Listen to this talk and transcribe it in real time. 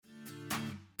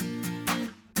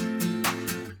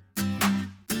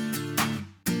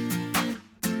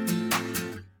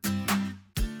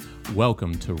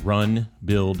Welcome to Run,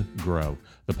 Build, Grow,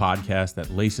 the podcast that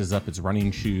laces up its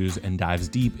running shoes and dives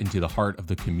deep into the heart of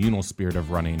the communal spirit of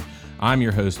running. I'm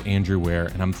your host, Andrew Ware,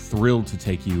 and I'm thrilled to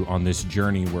take you on this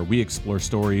journey where we explore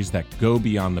stories that go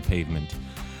beyond the pavement.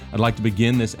 I'd like to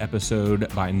begin this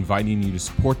episode by inviting you to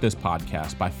support this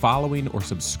podcast by following or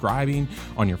subscribing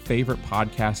on your favorite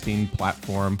podcasting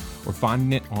platform or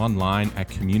finding it online at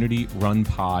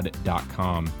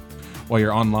communityrunpod.com. While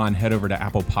you're online, head over to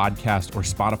Apple Podcast or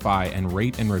Spotify and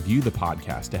rate and review the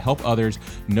podcast to help others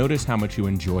notice how much you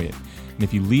enjoy it. And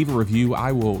if you leave a review,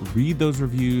 I will read those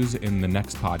reviews in the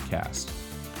next podcast.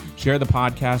 Share the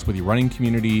podcast with your running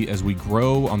community as we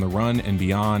grow on the run and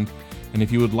beyond. And if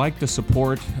you would like to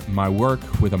support my work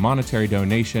with a monetary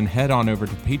donation, head on over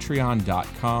to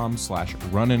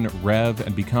patreon.com/runninrev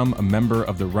and become a member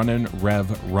of the Runnin'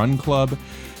 Rev Run Club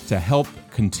to help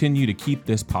continue to keep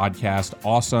this podcast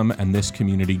awesome and this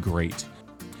community great.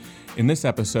 In this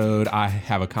episode, I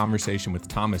have a conversation with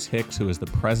Thomas Hicks, who is the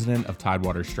president of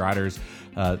Tidewater Striders.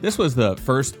 This was the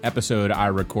first episode I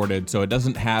recorded, so it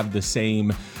doesn't have the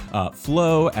same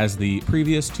flow as the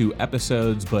previous two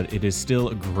episodes, but it is still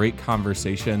a great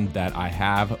conversation that I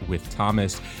have with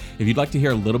Thomas. If you'd like to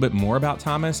hear a little bit more about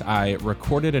Thomas, I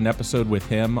recorded an episode with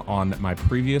him on my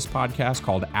previous podcast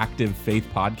called Active Faith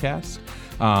Podcast.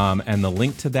 And the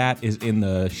link to that is in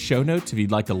the show notes if you'd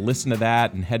like to listen to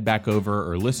that and head back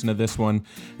over or listen to this one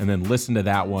and then listen to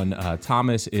that one.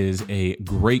 Thomas is a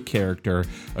great character,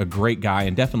 a great guy,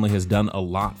 and definitely has done a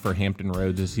lot for Hampton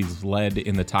Roads as he's led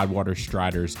in the Tidewater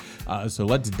Striders. So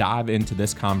let's dive into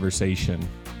this conversation.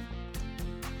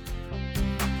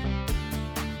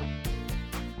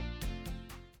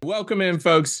 Welcome in,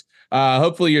 folks.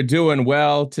 Hopefully you're doing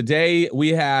well. Today we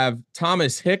have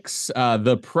Thomas Hicks,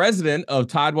 the president of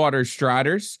Tidewater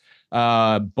Striders,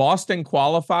 Boston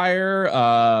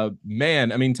qualifier.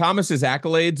 Man, I mean, Thomas's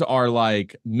accolades are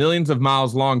like millions of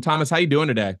miles long. Thomas, how you doing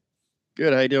today?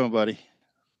 Good. How you doing, buddy?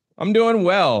 I'm doing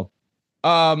well.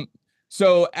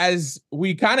 So as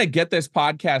we kind of get this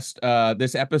podcast,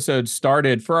 this episode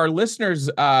started, for our listeners,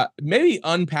 maybe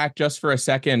unpack just for a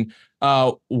second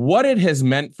what it has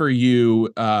meant for you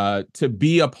to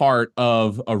be a part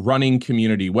of a running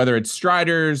community, whether it's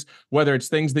Striders, whether it's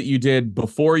things that you did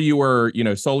before you were,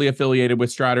 solely affiliated with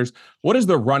Striders. What has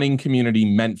the running community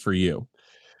meant for you?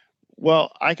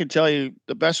 Well, I can tell you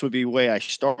the best would be the way I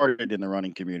started in the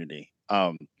running community.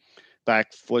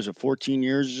 Back, was it 14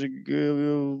 years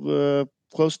ago,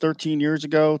 close 13 years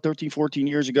ago, 13, 14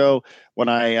 years ago, when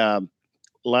I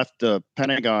left the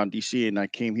Pentagon, D.C., and I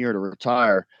came here to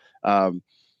retire. That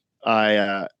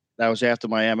was after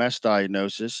my MS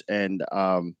diagnosis, and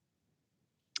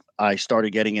I started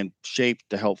getting in shape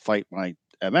to help fight my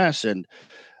MS, and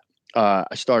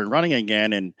I started running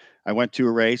again, and I went to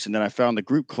a race, and then I found a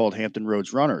group called Hampton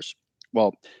Roads Runners.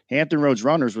 Well, Hampton Roads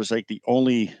Runners was like the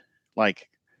only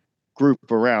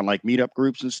group around, like meetup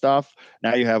groups and stuff.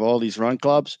 Now you have all these run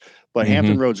clubs, but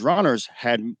Hampton Roads Runners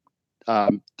had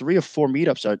 3 or 4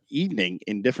 meetups at evening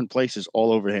in different places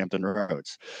all over Hampton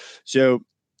Roads. So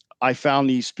I found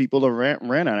these people that ran,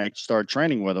 and I started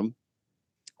training with them.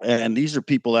 And these are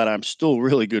people that I'm still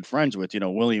really good friends with.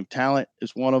 William Talent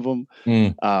is one of them.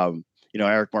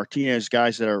 Eric Martinez,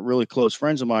 guys that are really close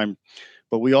friends of mine.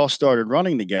 But we all started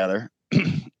running together,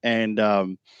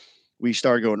 and we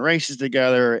started going races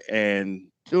together and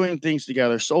doing things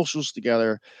together, socials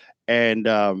together. And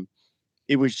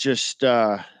it was just,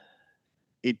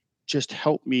 it just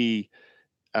helped me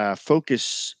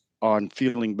focus on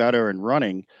feeling better and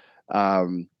running.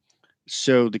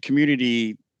 So the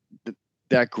community,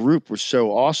 that group was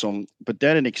so awesome, but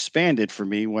then it expanded for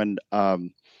me when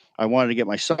I wanted to get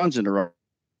my sons into running,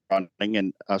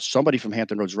 and somebody from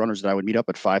Hampton Roads Runners that I would meet up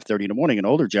at 5:30 in the morning, an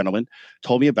older gentleman,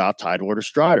 told me about Tidewater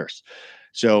Striders.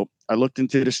 So I looked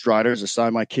into the Striders,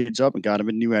 assigned my kids up, and got them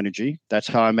in New Energy. That's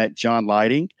how I met John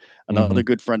Lighting, another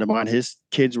good friend of mine. His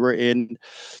kids were in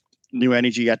New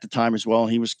Energy at the time as well,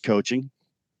 and he was coaching.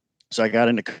 So I got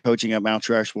into coaching at Mount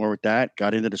Trashmore with that,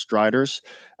 got into the Striders,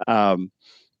 and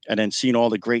then seen all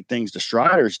the great things the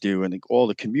Striders do and all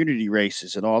the community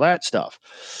races and all that stuff.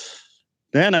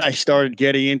 Then I started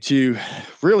getting into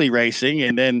really racing,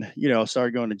 and then,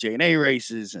 started going to J&A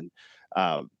races and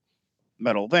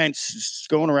metal events, just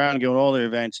going around and going to all the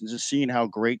events and just seeing how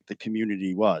great the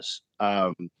community was.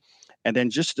 And then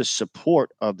just the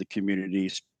support of the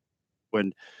communities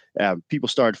when people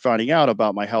started finding out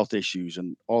about my health issues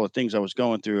and all the things I was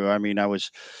going through. I mean, I was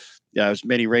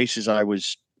many races. I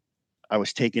was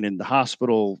taken in the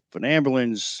hospital for an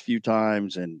ambulance a few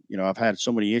times, and I've had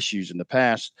so many issues in the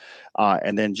past.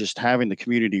 And then just having the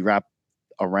community wrap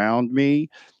around me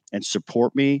and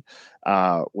support me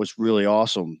was really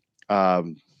awesome.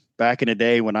 Back in the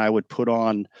day when I would put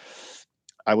on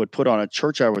a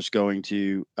church I was going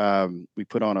to. We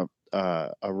put on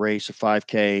a race, a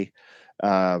 5K,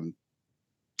 um,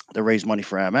 to raise money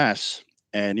for MS,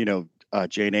 and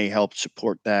JNA helped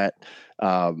support that.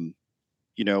 Um,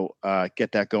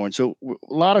 get that going. So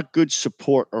a lot of good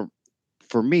support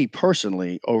for me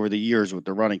personally over the years with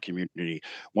the running community.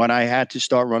 When I had to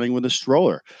start running with a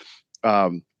stroller,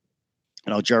 um,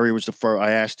 Jerry was the first.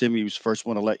 I asked him; he was the first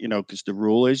one to let because the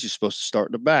rule is you're supposed to start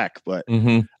in the back, but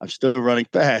Mm-hmm. I'm still running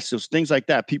fast. So things like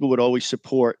that, people would always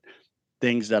support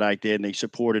things that I did, and they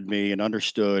supported me and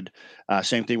understood.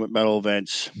 Same thing with medal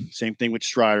events. Same thing with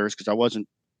Striders because I wasn't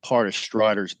part of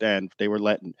Striders then. They were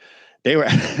they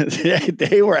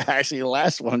were actually the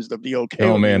last ones to be okay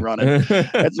Oh with me man. running.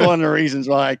 That's one of the reasons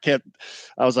why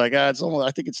I was like, it's almost.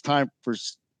 I think it's time for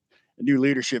new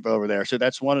leadership over there. So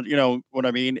that's one of what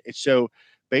I mean. It's so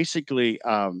basically.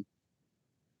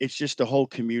 It's just the whole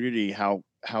community how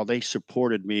they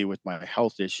supported me with my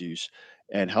health issues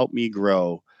and helped me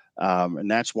grow, and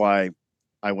that's why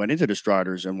I went into the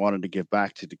Striders and wanted to give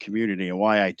back to the community, and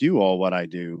why I do all what I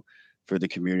do for the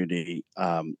community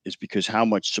is because how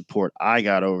much support I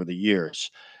got over the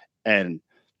years, and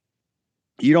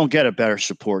you don't get a better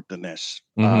support than this.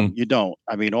 Mm-hmm. You don't.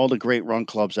 I mean, all the great run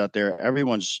clubs out there,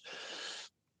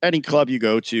 any club you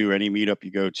go to, any meetup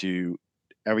you go to,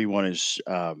 everyone is,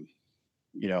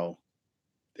 you know,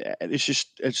 it's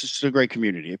just a great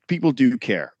community. People do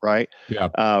care, right? Yeah.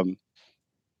 Um,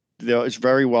 it's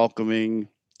very welcoming.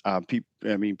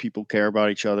 People care about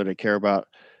each other. They care about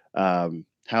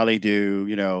how they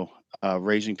do,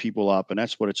 raising people up, and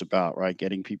that's what it's about, right?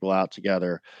 Getting people out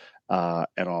together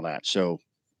and all that. So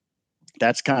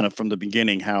that's kind of from the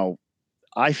beginning how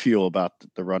I feel about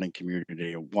the running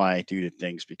community and why I do the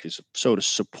things because of so the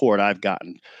support I've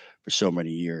gotten for so many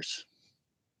years.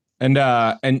 And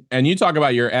you talk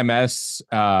about your MS,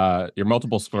 your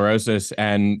multiple sclerosis,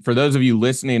 and for those of you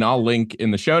listening, I'll link in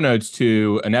the show notes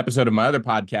to an episode of my other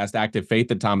podcast, Active Faith,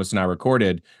 that Thomas and I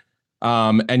recorded.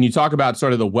 And you talk about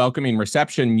sort of the welcoming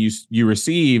reception you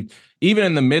received, even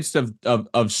in the midst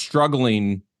of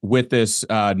struggling with this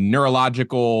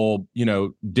neurological,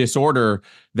 disorder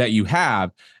that you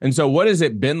have. And so, what has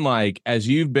it been like as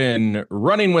you've been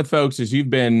running with folks, as you've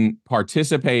been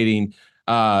participating?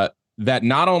 That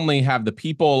not only have the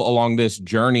people along this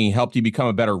journey helped you become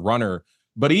a better runner,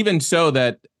 but even so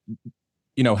that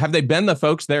have they been the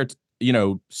folks there,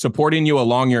 supporting you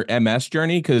along your MS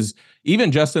journey? Because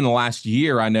even just in the last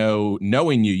year, I know,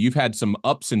 knowing you've had some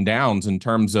ups and downs in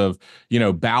terms of,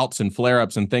 bouts and flare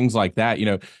ups and things like that.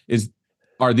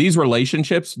 Are these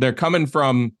relationships, they're coming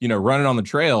from, running on the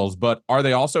trails, but are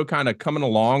they also kind of coming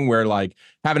along where like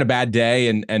having a bad day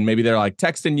and maybe they're like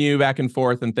texting you back and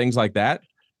forth and things like that?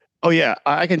 Oh yeah,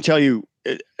 I can tell you.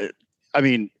 I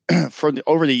mean,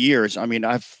 over the years, I mean,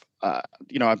 like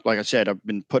I said, I've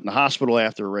been put in the hospital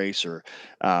after a race, or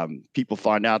people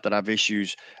find out that I have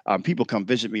issues. People come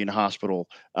visit me in the hospital.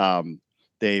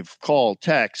 They've called,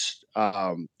 text,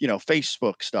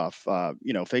 Facebook stuff,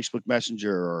 Facebook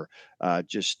Messenger, or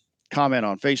just comment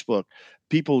on Facebook.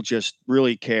 People just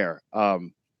really care. And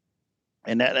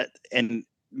and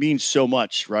means so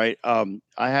much, right? I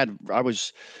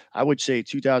would say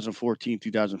 2014,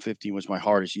 2015 was my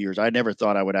hardest years. I never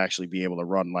thought I would actually be able to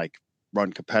run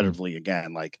Mm. competitively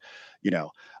again. Like, you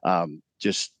know,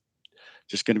 just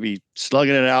going to be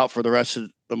slugging it out for the rest of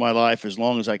my life as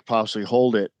long as I could possibly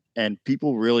hold it. And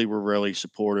people really were really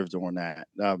supportive during that.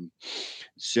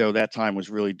 So that time was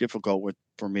really difficult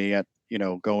for me at,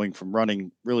 going from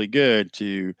running really good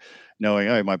to knowing,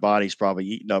 oh, my body's probably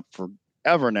eaten up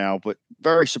forever now, but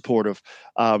very supportive.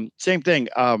 Same thing.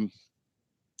 I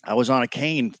was on a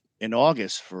cane in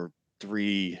August for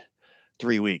three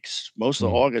weeks. Most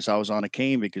of Mm. August, I was on a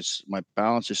cane because my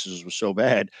balance issues were so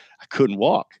bad I couldn't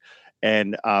walk,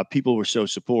 and people were so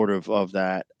supportive of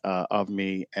that of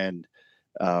me, and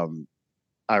um,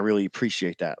 I really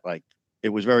appreciate that. Like, it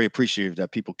was very appreciative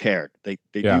that people cared. They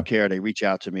do Yeah. care. They reach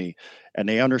out to me, and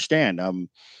they understand.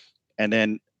 And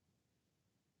then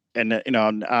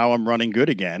now I'm running good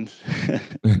again.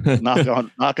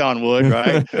 knock on wood,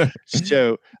 right?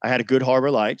 So I had a good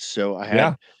Harbor Lights. So I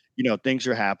Yeah. had, things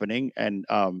are happening, and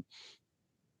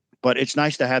but it's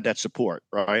nice to have that support,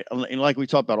 right? And like we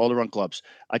talked about all the run clubs,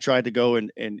 I tried to go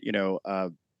and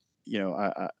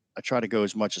I try to go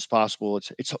as much as possible.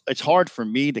 It's hard for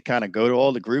me to kind of go to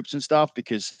all the groups and stuff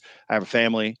because I have a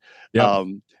family. Yep.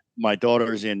 Um, my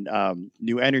daughter's in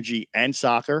new energy and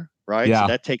soccer, right? So Yeah.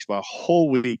 that takes my whole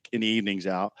week in the evenings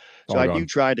out. It's So all I do gone.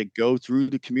 try to go through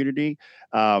the community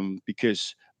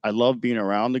because I love being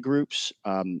around the groups.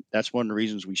 That's one of the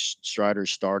reasons we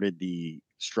Striders started the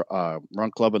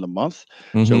Run Club of the Month,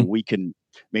 so Mm-hmm. we can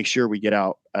make sure we get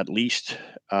out at least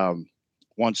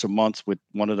once a month with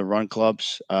one of the run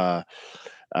clubs,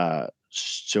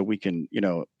 so we can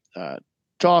uh,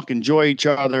 talk, enjoy each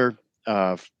other,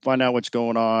 find out what's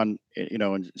going on,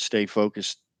 and stay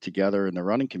focused together in the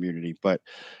running community. But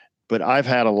I've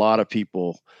had a lot of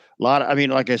people, I mean,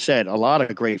 like I said, a lot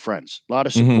of great friends, a lot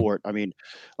of Mm-hmm. support. I mean,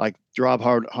 like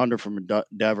Hunter from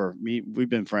Endeavor, we've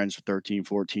been friends for 13,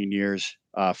 14 years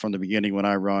from the beginning when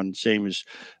I run. Same as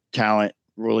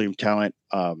William Talent,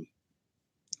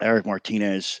 Eric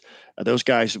Martinez. Those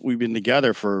guys, we've been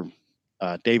together for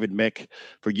David Mick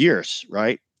for years,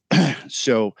 right?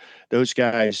 So those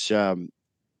guys,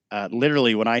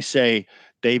 literally, when I say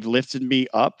they've lifted me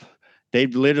up,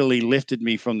 they've literally lifted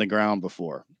me from the ground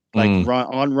before. Like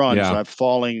Mm. on runs, Yeah. I've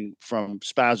fallen from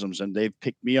spasms, and they've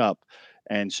picked me up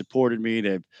and supported me.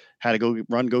 They've had to go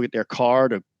get their car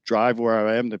to drive where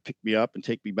I am to pick me up and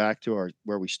take me back to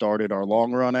where we started our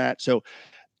long run at. So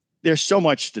there's so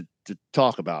much to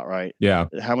talk about, right? Yeah.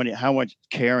 How much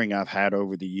caring I've had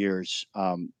over the years.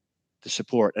 The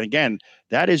support. And again,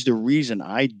 that is the reason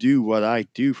I do what I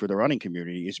do for the running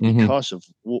community, is Mm-hmm. because of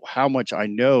how much I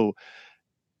know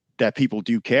that people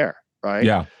do care, right?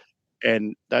 Yeah.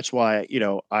 And that's why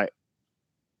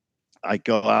I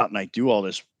go out and I do all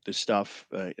this stuff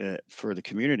for the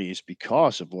communities,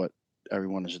 because of what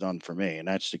everyone has done for me, and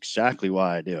that's exactly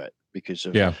why I do it, because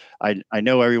of Yeah. I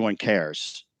know everyone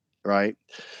cares, right?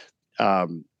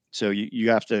 Um, so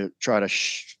you have to try to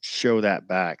show that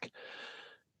back,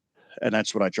 and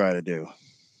that's what I try to do.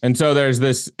 And so there's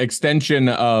this extension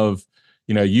of,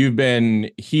 you've been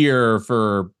here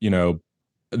for,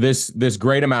 this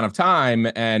great amount of time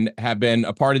and have been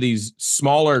a part of these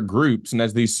smaller groups. And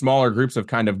as these smaller groups have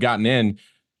kind of gotten in,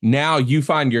 now you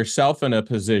find yourself in a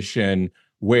position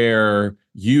where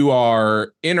you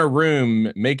are in a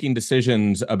room making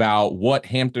decisions about what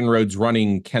Hampton Roads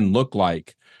running can look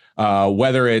like.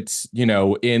 Whether it's,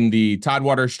 in the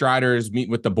Tidewater Striders, meet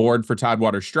with the board for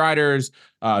Tidewater Striders,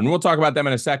 and we'll talk about them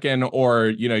in a second, or,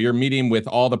 you're meeting with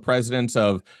all the presidents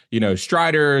of,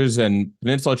 Striders and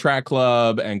Peninsula Track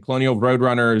Club and Colonial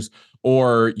Roadrunners,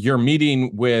 or you're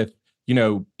meeting with,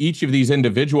 each of these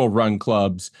individual run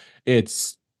clubs.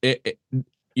 It's,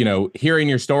 hearing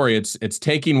your story, it's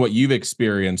taking what you've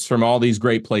experienced from all these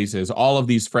great places, all of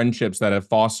these friendships that have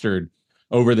fostered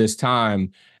over this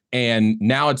time. And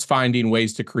now it's finding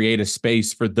ways to create a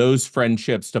space for those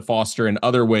friendships to foster in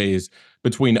other ways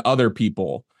between other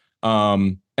people.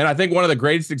 And I think one of the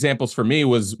greatest examples for me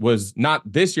was not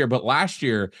this year, but last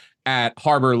year at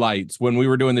Harbor Lights when we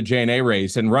were doing the JNA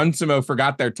race, and Runsimo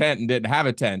forgot their tent and didn't have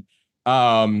a tent.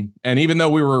 And even though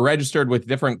we were registered with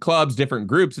different clubs, different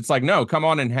groups, it's like, no, come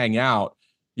on and hang out.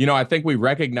 I think we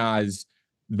recognize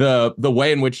the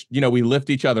way in which, we lift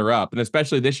each other up. And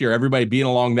especially this year, everybody being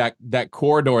along that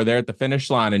corridor there at the finish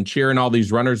line and cheering all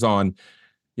these runners on.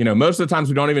 Most of the times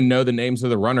we don't even know the names of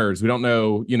the runners. We don't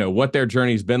know, what their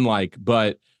journey's been like.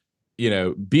 But,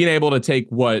 being able to take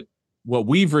what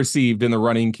we've received in the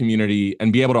running community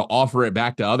and be able to offer it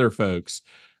back to other folks.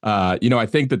 I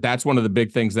think that's one of the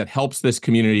big things that helps this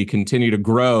community continue to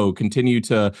grow, continue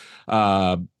to,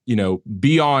 not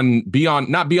be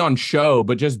on show,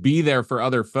 but just be there for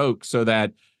other folks, so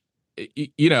that,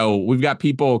 we've got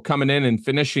people coming in and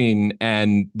finishing,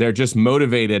 and they're just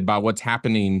motivated by what's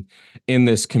happening in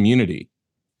this community.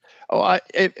 Oh,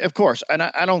 of course, and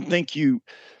I don't think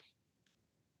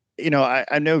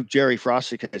I know Jerry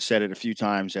Frostic has said it a few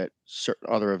times at certain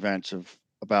other events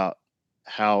about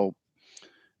how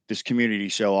this community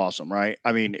is so awesome, right?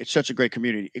 I mean, it's such a great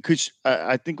community. Because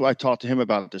I think I talked to him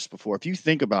about this before. If you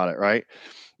think about it, right,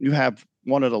 you have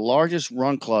one of the largest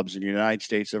run clubs in the United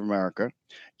States of America.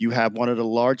 You have one of the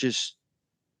largest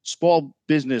small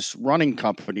business running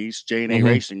companies, J&A Mm-hmm.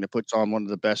 Racing, that puts on one of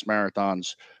the best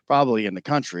marathons probably in the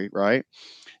country, right?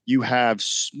 You have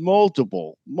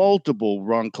multiple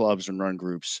run clubs and run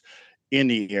groups in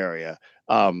the area.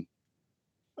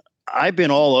 I've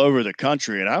been all over the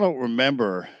country, and I don't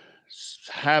remember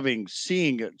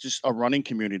seeing just a running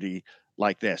community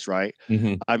like this, right?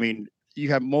 Mm-hmm. I mean, you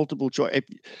have multiple choice.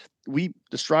 The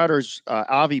Striders,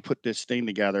 Avi put this thing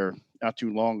together not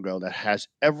too long ago that has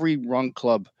every run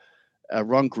club,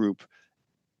 run group.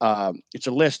 It's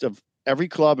a list of every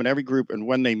club and every group and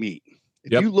when they meet.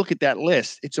 If Yep. you look at that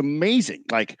list, it's amazing.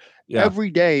 Like Yeah.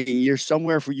 every day, there's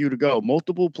somewhere for you to go,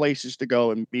 multiple places to go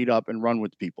and meet up and run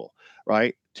with people,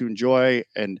 right? To enjoy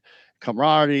and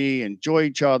camaraderie, enjoy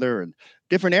each other, and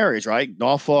different areas, right?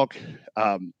 Norfolk,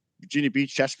 Virginia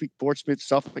Beach, Chesapeake, Portsmouth,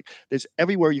 Suffolk. There's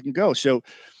everywhere you can go. So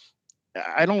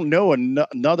I don't know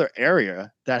another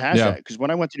area that has Yeah. that. Because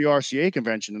when I went to the RCA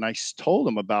convention and I told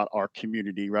them about our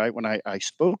community, right, when I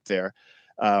spoke there,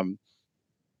 um,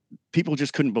 people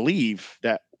just couldn't believe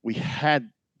that we had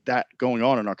that going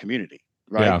on in our community,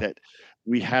 right? Yeah. That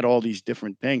we had all these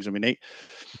different things. I mean,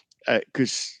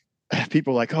 because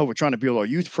people are like, oh, we're trying to build our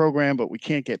youth program, but we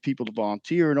can't get people to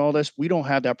volunteer and all this. We don't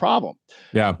have that problem.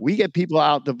 Yeah. We get people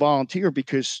out to volunteer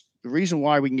because the reason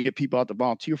why we can get people out to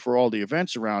volunteer for all the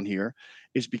events around here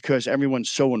is because everyone's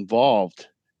so involved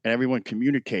and everyone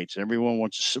communicates and everyone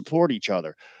wants to support each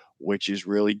other, which is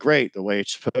really great the way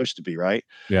it's supposed to be, right?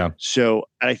 Yeah. So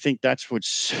I think that's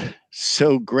what's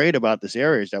so great about this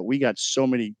area is that we got so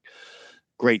many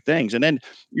great things. And then,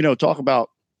 talk about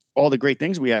all the great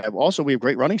things we have. Also, we have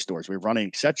great running stores. We have Running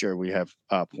Etc. We have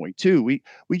Point Two. We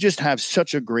just have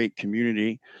such a great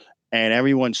community, and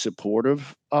everyone's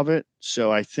supportive of it.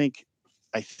 So I think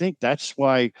that's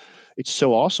why it's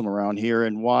so awesome around here,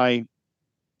 and why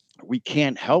we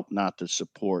can't help not to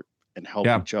support and help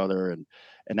Yeah. each other,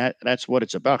 and that's what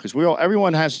it's about. Because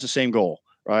everyone has the same goal,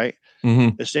 right?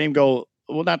 Mm-hmm. The same goal.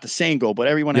 Well, not the same goal, but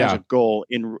everyone has a Yeah. goal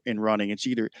in running. It's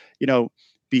either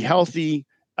be healthy,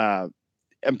 uh,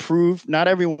 improve. Not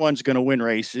everyone's going to win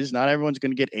races. Not everyone's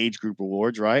going to get age group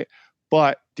awards, right?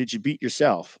 But did you beat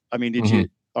yourself? I mean, Mm-hmm.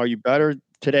 are you better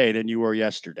today than you were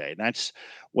yesterday? And that's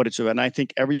what it's about. And I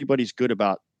think everybody's good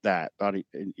about that.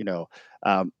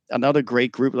 Another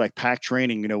great group like Pack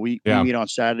Training. We Yeah. meet on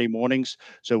Saturday mornings.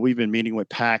 So we've been meeting with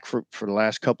Pack for the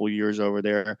last couple of years over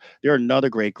there. They're another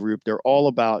great group. They're all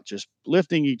about just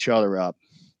lifting each other up.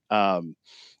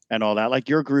 And all that. Like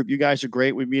your group, you guys are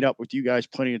great. We meet up with you guys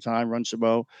plenty of time, run some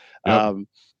mo. Yep.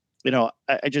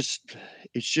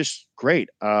 It's just great.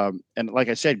 And like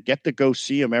I said, get to go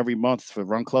see them every month for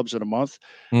run clubs of the month.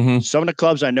 Mm-hmm. Some of the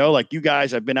clubs I know, like you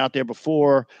guys, I've been out there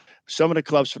before. Some of the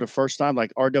clubs for the first time,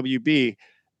 like RWB,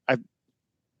 I've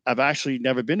I've actually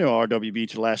never been to RWB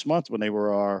till last month when they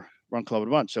were our run club of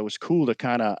the month. So it's cool to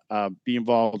kind of be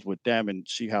involved with them and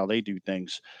see how they do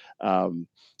things. Um,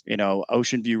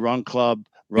 Ocean View Run Club,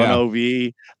 Run Yeah.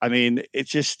 OV. I mean,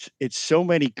 it's so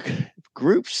many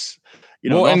groups.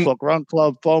 Well, and Norfolk Run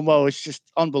Club, FOMO. It's just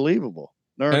unbelievable.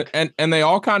 and NERC. and they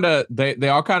all kind of they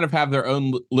all kind of have their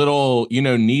own little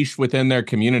niche within their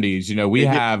communities. We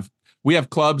They do. have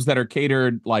clubs that are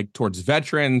catered like towards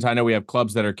veterans. I know we have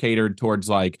clubs that are catered towards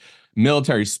like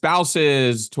military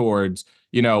spouses, towards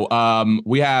we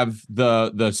have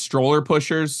the stroller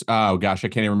pushers. Oh gosh, I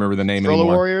can't even remember the name Stroller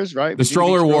anymore. Warriors, right? The Virginia Beach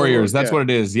stroller Stroller warriors, Warriors. that's Yeah. what it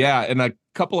is. Yeah, and a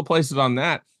couple of places on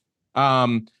that.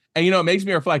 Um, and it makes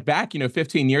me reflect back,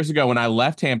 15 years ago when I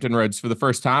left Hampton Roads for the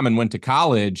first time and went to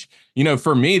college.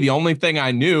 For me, the only thing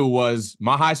I knew was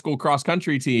my high school cross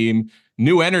country team,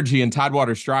 New Energy, and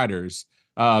Tidewater Striders.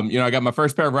 I got my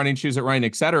first pair of running shoes at Running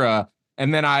Etc.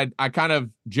 And then I kind of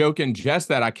joke and jest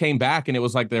that I came back and it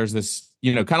was like there's this,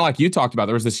 kind of like you talked about,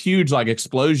 there was this huge like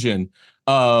explosion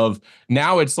of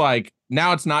now it's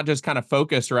not just kind of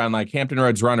focused around like Hampton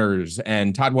Roads runners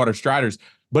and Tidewater Striders,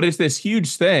 but it's this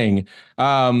huge thing.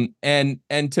 And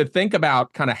to think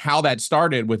about kind of how that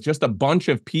started with just a bunch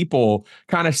of people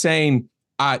kind of saying,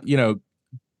 the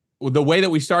way that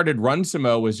we started Run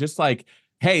Samo was just like,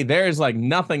 hey, there's like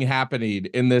nothing happening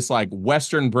in this like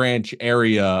Western Branch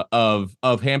area of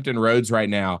Hampton Roads right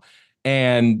now.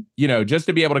 And, just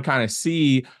to be able to kind of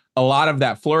see a lot of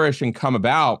that flourish and come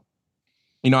about.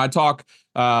 I talked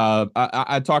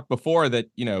before that,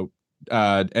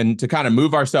 and to kind of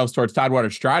move ourselves towards Tidewater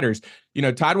Striders,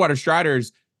 Tidewater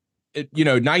Striders,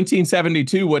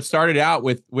 1972, what started out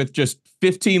with just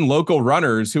 15 local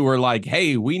runners who were like,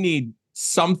 hey, we need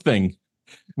something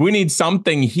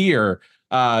here.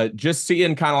 Just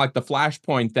seeing kind of like the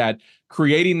flashpoint that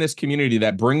creating this community,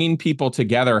 that bringing people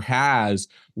together has,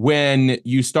 when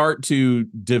you start to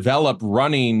develop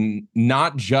running,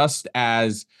 not just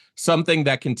as something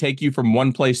that can take you from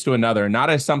one place to another, not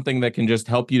as something that can just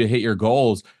help you to hit your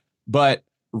goals, but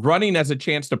running as a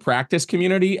chance to practice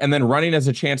community, and then running as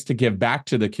a chance to give back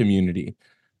to the community.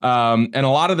 And a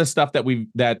lot of the stuff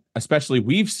that especially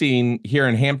we've seen here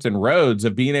in Hampton Roads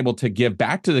of being able to give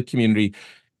back to the community,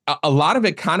 a lot of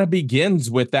it kind of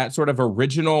begins with that sort of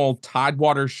original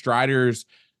Tidewater Striders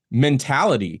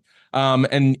mentality.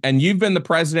 And you've been the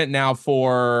president now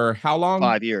for how long?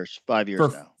 5 years. 5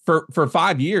 years now. For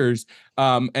 5 years.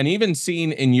 And even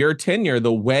seen in your tenure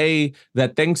the way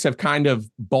that things have kind of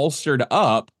bolstered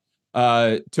up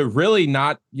to really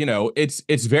not,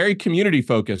 it's very community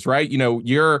focused, right?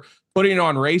 You're putting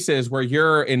on races where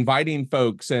you're inviting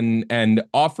folks and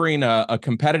offering a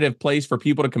competitive place for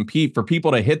people to compete, for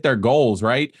people to hit their goals,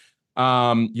 right?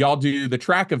 Y'all do the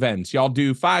track events. Y'all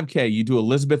do 5K. You do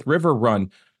Elizabeth River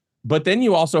Run. But then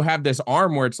you also have this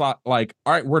arm where it's like,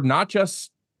 all right, we're not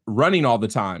just running all the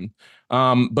time.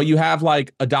 But you have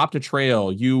like Adopt a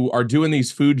Trail. You are doing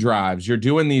these food drives. You're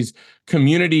doing these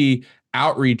community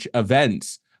outreach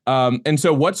events. And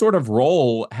so what sort of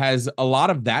role has a lot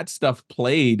of that stuff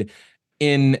played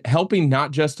in helping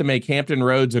not just to make Hampton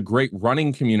Roads a great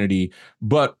running community,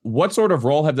 but what sort of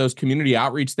role have those community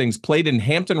outreach things played in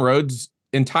Hampton Roads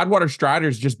and Tidewater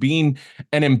Striders just being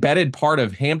an embedded part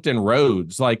of Hampton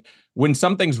Roads? Like when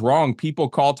something's wrong, people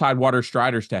call Tidewater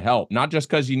Striders to help, not just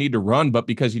because you need to run, but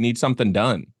because you need something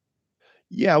done.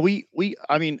 Yeah,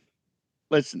 I mean,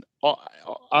 listen,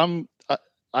 I'm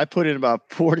I put in about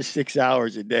 4 to 6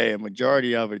 hours a day. A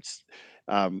majority of it's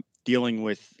dealing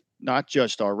with not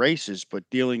just our races, but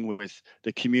dealing with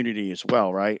the community as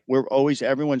well, right?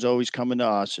 Everyone's always coming to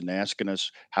us and asking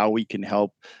us how we can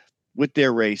help with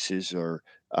their races or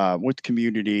with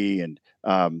community, and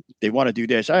they want to do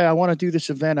this. I want to do this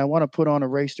event. I want to put on a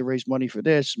race to raise money for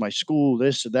this, my school,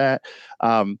 this or that.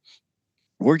 Um,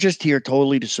 we're just here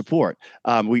totally to support.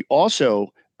 We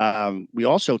also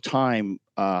time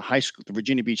the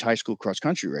Virginia Beach high school cross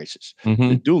country races, the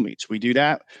Mm-hmm. dual meets. We do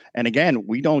that, and again,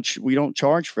 we don't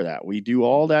charge for that. We do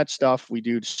all that stuff. We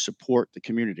do to support the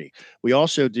community. We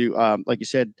also do, like you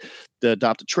said, the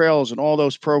Adopt a Trails and all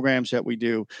those programs that we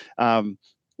do.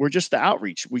 We're just the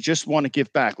outreach. We just want to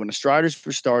give back. When the Striders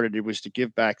first started, it was to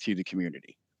give back to the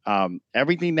community.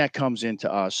 Everything that comes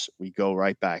into us, we go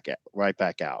right back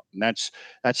out, and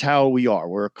that's how we are.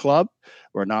 We're a club,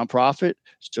 we're a nonprofit,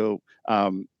 so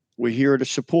we're here to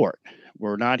support.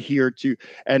 We're not here to,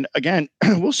 and again,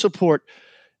 we'll support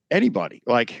anybody.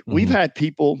 Like we've Mm-hmm. had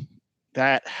people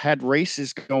that had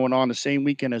races going on the same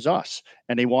weekend as us,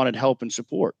 and they wanted help and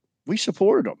support. We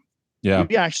supported them. Yeah.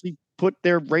 We actually put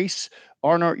their race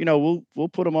on our, we'll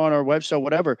put them on our website,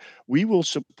 whatever. We will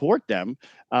support them.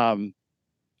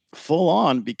 Full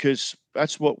on, because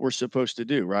that's what we're supposed to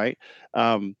do, right?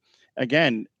 Um,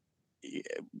 again,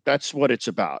 that's what it's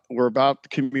about. We're about the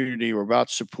community. We're about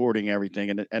supporting everything.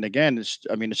 And again,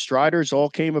 the Striders all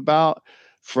came about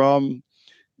from,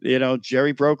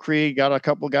 Jerry Brocree got a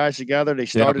couple guys together. They Yep.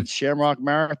 started Shamrock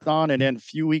Marathon, and then a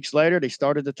few weeks later, they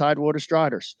started the Tidewater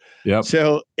Striders. Yep.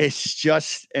 So it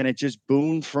just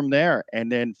boomed from there. And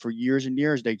then for years and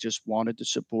years, they just wanted to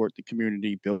support the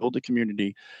community, build the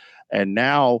community, and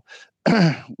now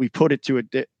we put it to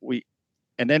we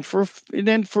and then for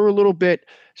a little bit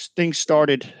things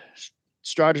started.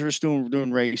 Striders were still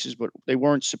doing races, but they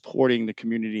weren't supporting the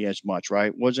community as much,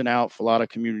 right? Wasn't out for a lot of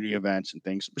community events and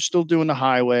things. We're still doing the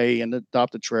highway and the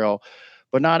Adopt a Trail,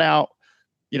 but not out,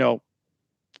 you know,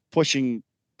 pushing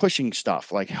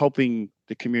stuff like helping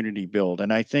the community build.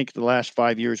 And I think the last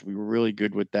 5 years we were really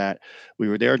good with that. We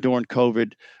were there during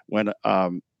COVID when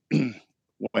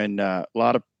when a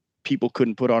lot of people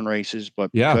couldn't put on races, but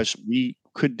Yeah. because we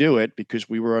could do it, because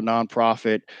we were a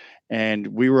nonprofit and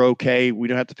we were okay. We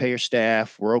don't have to pay our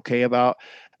staff. We're okay about.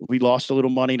 We lost a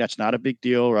little money. That's not a big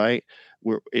deal, right?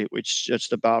 It's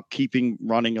just about keeping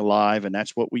running alive, and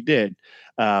that's what we did.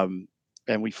 And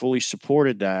we fully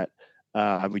supported that.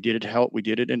 We did it to help. We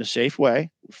did it in a safe way,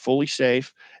 fully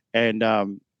safe, and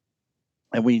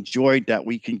we enjoyed that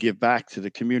we can give back to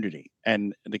the community,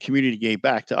 and the community gave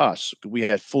back to us. We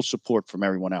had full support from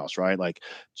everyone else, right? Like,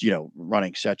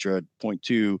 running, etc. Point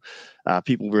two,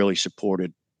 people really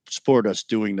supported us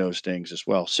doing those things as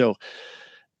well. So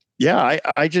yeah,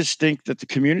 I just think that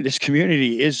this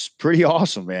community is pretty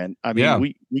awesome, man. I mean, Yeah.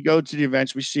 we go to the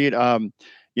events, we see it.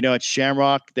 At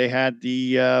Shamrock, they had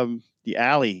the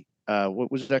alley.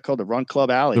 What was that called? The Run Club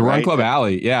Alley, The Run right? Club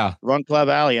Alley. Yeah. Run Club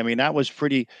Alley. I mean, that was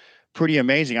pretty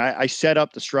amazing. I set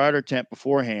up the Strider tent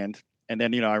beforehand, and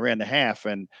then I ran the half.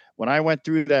 And when I went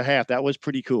through that half, that was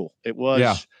pretty cool.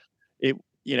 Yeah. It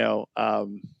you know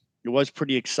it was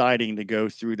pretty exciting to go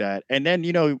through that. And then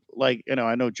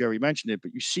I know Jerry mentioned it,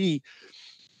 but you see,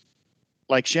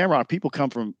 like Shamrock, people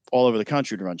come from all over the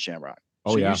country to run Shamrock.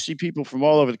 Oh So you yeah. see people from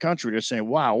all over the country. They're saying,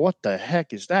 "Wow, what the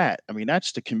heck is that?" I mean,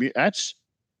 that's the community. That's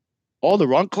all the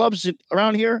run clubs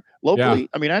around here Yeah. locally.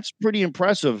 I mean, that's pretty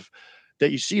impressive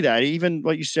that you see that. Even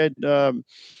what you said at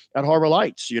Harbor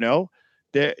Lights,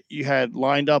 that you had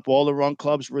lined up, all the run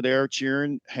clubs were there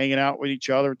cheering, hanging out with each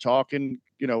other, talking.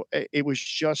 It was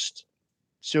just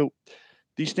so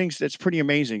these things. That's pretty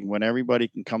amazing when everybody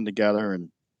can come together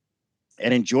and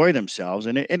enjoy themselves.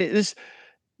 And it is,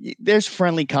 there's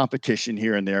friendly competition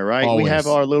here and there, right? Always. We have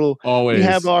Always.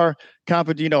 our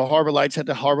Harbor Lights had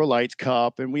the Harbor Lights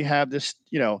Cup, and we have this,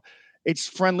 it's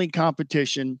friendly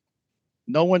competition.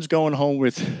 No one's going home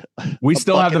with We a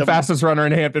still have bucket the of, fastest runner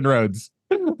in Hampton Roads.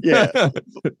 Yeah, a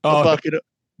Oh,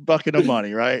 bucket of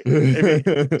money, right? I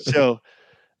mean, so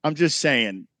I'm just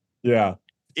saying yeah.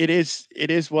 it is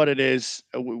what it is.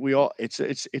 We all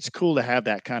it's cool to have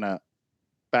that kind of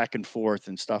back and forth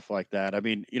and stuff like that. I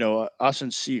mean, us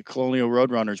and Colonial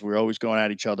Roadrunners, we're always going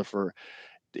at each other for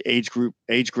the age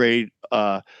grade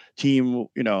team.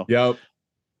 Yep.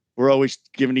 We're always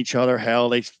giving each other hell.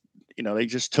 They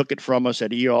just took it from us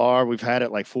at ER. We've had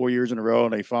it like 4 years in a row,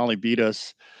 and they finally beat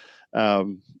us.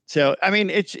 So I mean,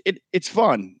 it's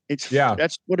fun. Yeah.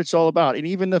 That's what it's all about. And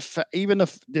even the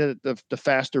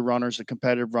faster runners, the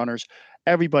competitive runners,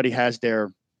 everybody has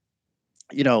their.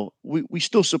 We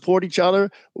still support each other,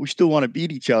 but we still want to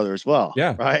beat each other as well,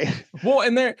 Yeah. right? Well,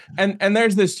 and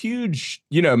there's this huge,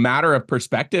 matter of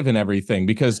perspective and everything,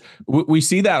 because we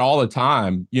see that all the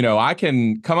time. I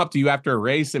can come up to you after a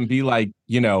race and be like,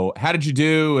 how did you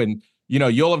do? And,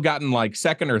 you'll have gotten like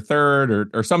second or third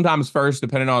or sometimes first,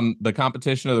 depending on the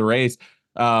competition of the race.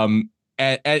 Um,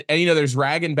 and there's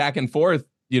ragging back and forth,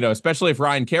 especially if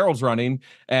Ryan Carroll's running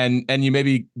and you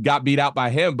maybe got beat out by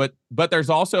him. But there's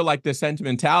also like this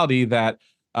sentimentality that,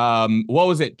 what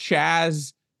was it,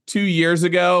 Chaz? 2 years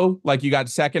ago, like you got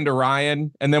second to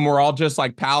Ryan, and then we're all just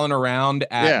like palling around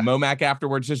at Yeah, Momac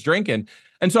afterwards, just drinking.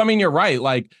 And so, I mean, you're right.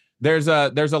 Like there's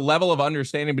a level of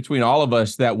understanding between all of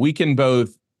us that we can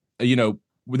both, you know,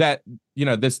 that,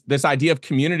 this idea of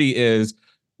community is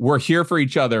we're here for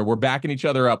each other. We're backing each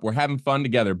other up. We're having fun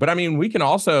together. But I mean, we can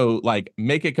also like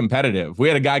make it competitive. We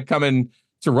had a guy coming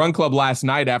to Run Club last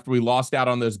night after we lost out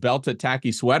on those belted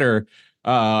tacky sweater.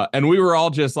 And we were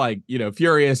all just like,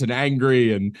 furious and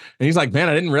angry. And he's like, man,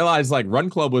 I didn't realize like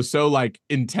Run Club was so like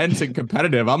intense and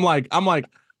competitive. I'm like,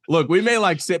 look, we may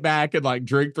like sit back and like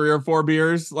drink 3 or 4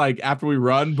 beers like after we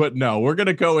run, but no, we're going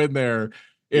to go in there.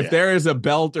 If yeah, there is a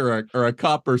belt or a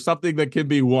cup or something that can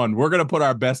be won, we're going to put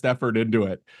our best effort into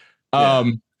it. yeah,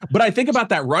 But I think about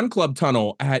that Run Club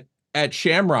tunnel at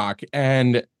Shamrock,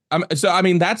 and so I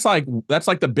mean that's like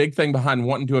the big thing behind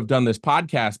wanting to have done this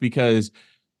podcast, because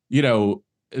you know,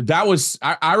 that was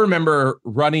I remember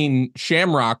running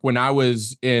Shamrock when I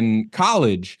was in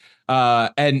college,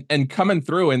 and coming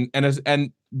through,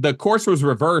 and the course was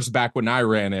reversed back when I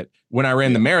ran it, when I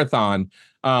ran the yeah, marathon.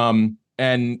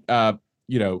 And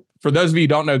for those of you who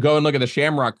don't know, go and look at the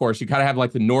Shamrock course. You kind of have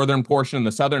like the northern portion and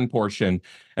the southern portion,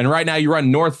 and right now you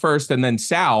run north first and then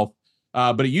south.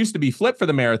 But it used to be flipped for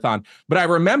the marathon. But I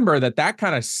remember that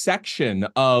kind of section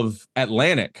of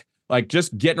Atlantic, like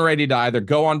just getting ready to either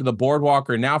go onto the boardwalk,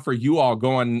 or now for you all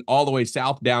going all the way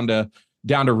south down to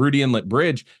Rudy Inlet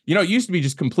Bridge. It used to be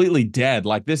just completely dead,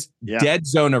 like this yeah, dead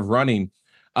zone of running.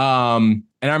 And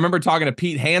I remember talking to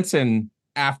Pete Hansen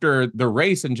after the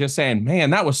race and just saying, man,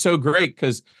 that was so great.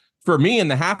 Because for me in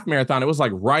the half marathon, it was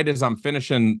like right as I'm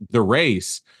finishing the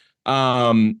race.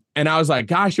 And I was like,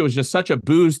 gosh, it was just such a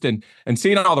boost, and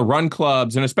seeing all the run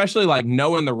clubs, and especially like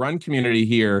knowing the run community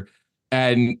here.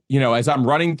 And, as I'm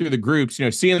running through the groups,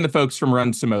 seeing the folks from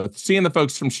Run Samoth, seeing the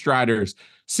folks from Striders,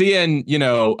 seeing,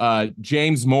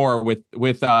 James Moore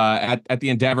at the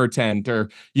Endeavor tent, or,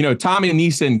 Tommy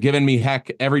Neeson giving me heck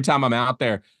every time I'm out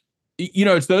there.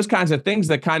 It's those kinds of things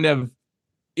that kind of,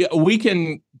 we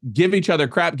can give each other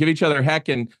crap, give each other heck,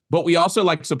 but we also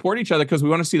like support each other because we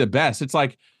want to see the best. It's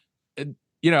like,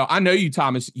 I know you,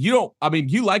 Thomas. You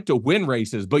like to win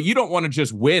races, but you don't want to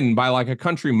just win by like a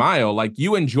country mile. Like,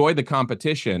 you enjoy the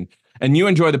competition and you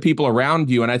enjoy the people around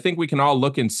you. And I think we can all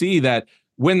look and see that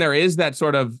when there is that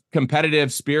sort of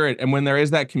competitive spirit and when there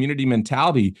is that community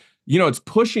mentality, it's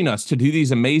pushing us to do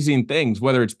these amazing things,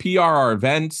 whether it's PR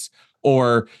events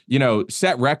or,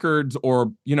 set records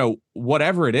or,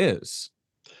 whatever it is.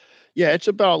 yeah. It's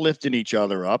about lifting each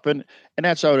other up, and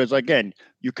that's how it is. Again,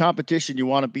 your competition, you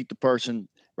want to beat the person,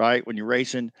 right, when you're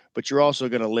racing, but you're also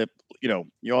going to lift.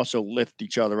 You also lift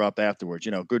each other up afterwards.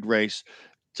 Good race.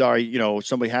 Sorry,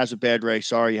 somebody has a bad race.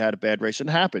 Sorry, you had a bad race. It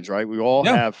happens, right? We all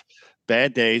Yeah. have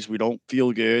bad days. We don't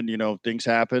feel good. Things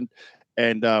happen,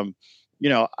 and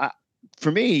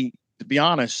for me, to be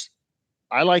honest,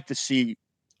 I like to see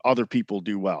other people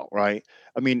do well, right?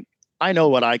 I mean, I know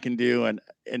what I can do, and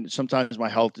sometimes my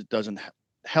health doesn't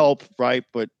help, right?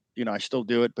 But I still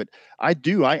do it. But I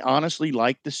do. I honestly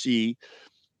like to see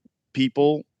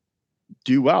people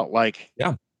do well. Like,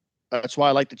 Yeah. that's why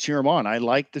I like to cheer them on. I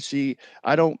like to see.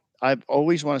 I don't. I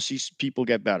always want to see people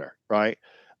get better, right?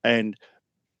 And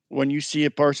when you see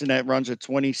a person that runs a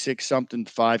 26 something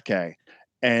 5K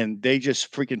and they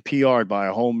just freaking PR'd by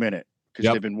a whole minute because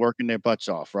they've Yep. been working their butts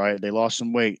off, right? They lost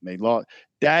some weight and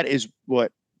that is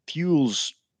what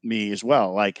fuels me as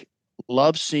well. Like,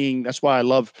 love seeing, that's why I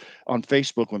love on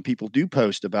Facebook when people do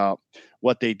post about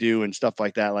what they do and stuff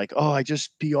like that. Like, oh, I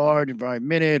just PR'd by a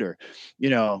minute, or, you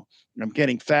know, I'm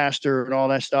getting faster and all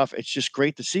that stuff. It's just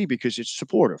great to see because it's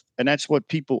supportive. And that's why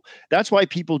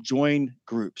people join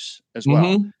groups as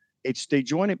well. Mm-hmm. They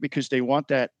join it because they want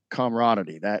that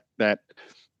camaraderie, that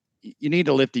you need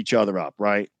to lift each other up,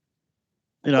 right?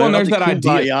 You know, Well, and not there's the that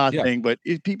idea. kumbaya Yeah. thing, but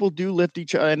people do lift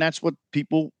each other, and that's what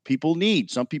people need.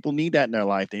 Some people need that in their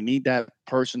life. They need that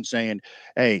person saying,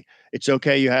 "Hey, it's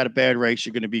okay. You had a bad race.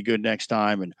 You're going to be good next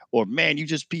time." And or man, you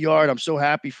just PR'd. I'm so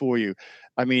happy for you.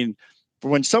 I mean, for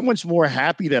when someone's more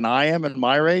happy than I am in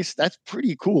my race, that's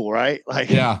pretty cool, right? Like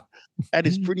Yeah. that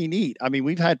is pretty neat. I mean,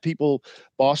 we've had people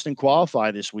Boston qualify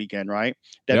this weekend, right?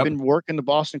 They've Yep. been working the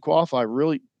Boston qualify,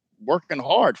 really working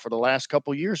hard for the last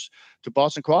couple of years to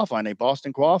Boston qualify, and they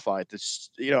Boston qualified. This,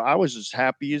 you know, I was as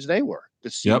happy as they were to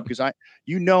see Yep. because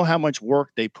you know, how much work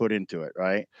they put into it,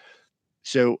 right?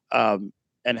 So,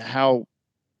 and how,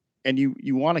 and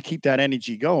you want to keep that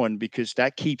energy going because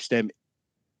that keeps them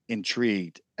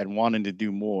intrigued and wanting to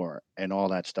do more and all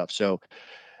that stuff. So,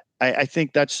 I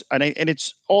think that's and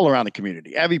it's all around the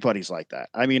community. Everybody's like that.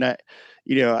 I mean, I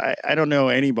don't know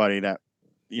anybody that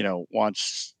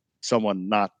wants someone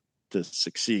not to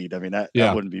succeed. I mean, that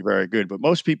Yeah. wouldn't be very good. But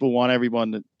most people want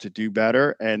everyone to do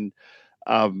better. And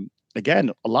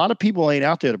again, a lot of people ain't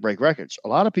out there to break records. A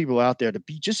lot of people out there to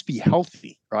be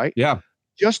healthy, right? Yeah.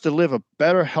 Just to live a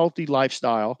better, healthy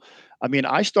lifestyle. I mean,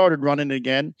 I started running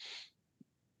again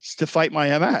to fight my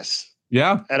MS,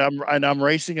 Yeah. and I'm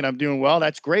racing and I'm doing well,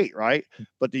 that's great, right?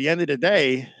 But at the end of the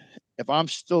day, if I'm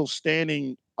still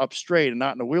standing up straight and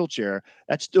not in a wheelchair,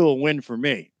 that's still a win for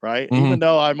me, right? Even Mm-hmm.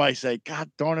 though I might say,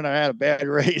 God darn it, I had a bad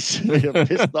race,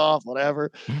 pissed off,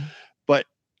 whatever. But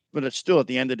it's still at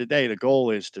the end of the day, the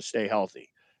goal is to stay healthy.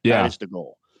 That Yeah. is the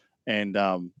goal. And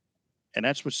and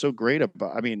that's what's so great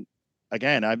about, I mean,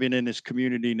 again, I've been in this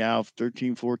community now for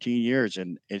 13, 14 years,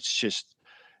 and it's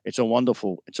a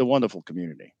wonderful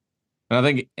community. And I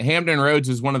think Hampton Roads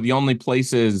is one of the only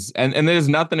places, and there's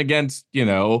nothing against,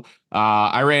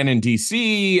 I ran in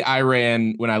DC, I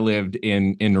ran when I lived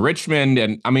in Richmond.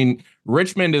 And I mean,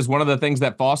 Richmond is one of the things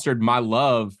that fostered my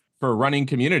love for running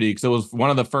community because it was one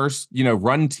of the first,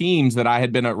 run teams that I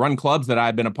had been at run clubs that I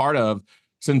had been a part of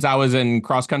since I was in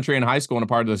cross country in high school and a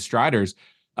part of the Striders.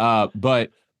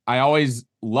 But I always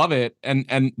love it.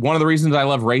 And one of the reasons I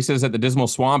love races at the Dismal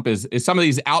Swamp is some of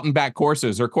these out and back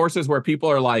courses or courses where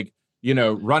people are like,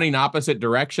 running opposite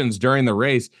directions during the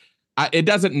race. It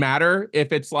doesn't matter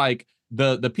if it's like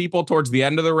the people towards the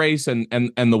end of the race and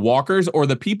the walkers or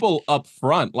the people up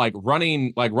front, like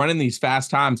running these fast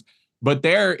times. But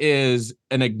there is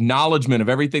an acknowledgement of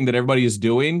everything that everybody is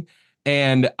doing.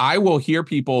 And I will hear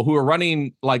people who are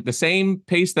running like the same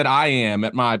pace that I am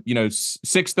at my,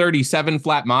 6:37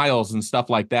 flat miles and stuff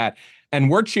like that.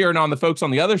 And we're cheering on the folks on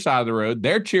the other side of the road.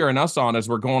 They're cheering us on as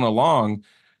we're going along.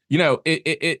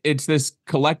 It's this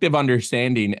collective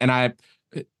understanding. And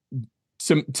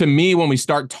to me, when we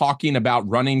start talking about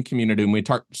running community and we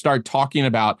start talking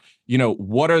about,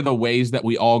 what are the ways that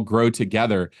we all grow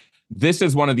together, this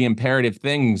is one of the imperative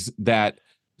things that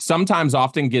sometimes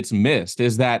often gets missed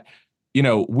is that,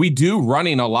 we do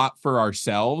running a lot for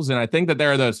ourselves. And I think that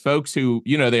there are those folks who,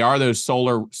 they are those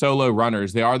solo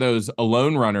runners. They are those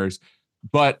alone runners.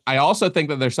 But I also think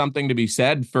that there's something to be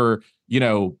said for,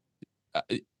 uh,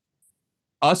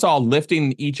 us all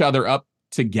lifting each other up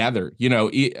together.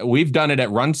 We've done it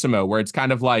at Run Sumo where it's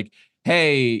kind of like,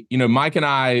 hey, Mike and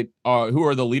I, who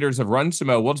are the leaders of Run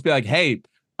Sumo, we'll just be like, hey,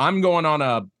 I'm going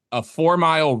on a 4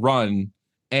 mile run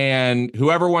and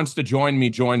whoever wants to join me,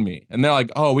 join me. And they're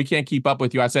like, oh, we can't keep up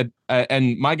with you. I said,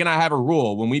 and Mike and I have a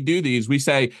rule. When we do these, we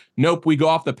say, nope, we go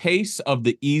off the pace of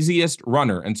the easiest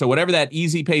runner. And so whatever that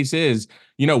easy pace is,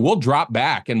 we'll drop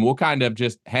back and we'll kind of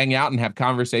just hang out and have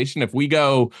conversation. If we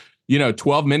go,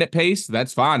 12-minute pace,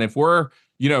 that's fine. If we're,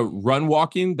 run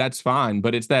walking, that's fine.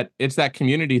 But it's that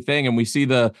community thing. And we see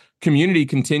the community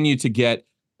continue to get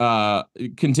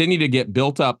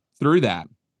built up through that.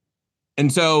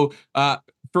 And so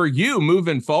for you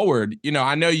moving forward,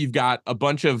 I know you've got a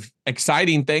bunch of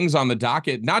exciting things on the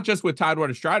docket, not just with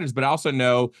Tidewater Striders, but I also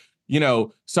know,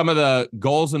 some of the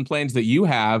goals and plans that you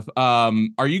have.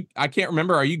 I can't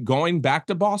remember, are you going back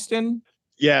to Boston?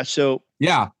 Yeah. So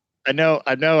Yeah.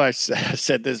 I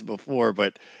said this before,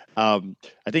 but I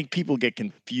think people get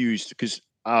confused because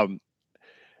I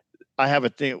have a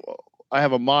thing. I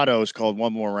have a motto. It's called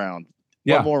 "One More Round." One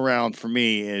Yeah. more round for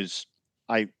me is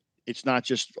I. It's not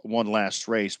just one last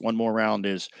race. One more round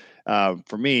is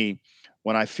for me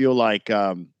when I feel like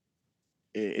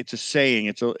it's a saying.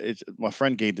 It's my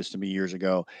friend gave this to me years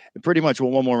ago. And pretty much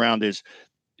what one more round is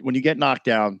when you get knocked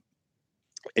down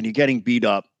and you're getting beat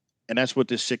up And that's what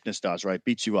this sickness does, right?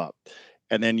 Beats you up.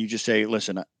 And then you just say,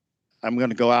 listen, I'm going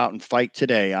to go out and fight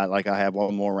today. I have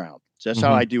one more round. So that's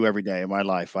how Mm-hmm. I do every day in my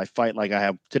life. I fight like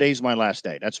today's my last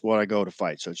day. That's what I go to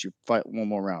fight. So it's you fight one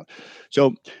more round.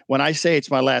 So when I say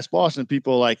it's my last Boston,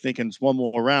 people like thinking it's one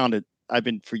more round. I've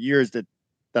been for years that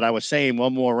I was saying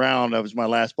one more round. That was my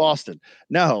last Boston.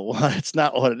 No, it's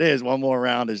not what it is. One more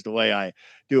round is the way I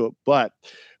do it. But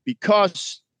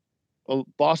because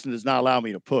Boston does not allow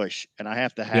me to push, and I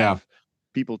have to Yeah. have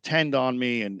people tend on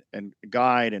me and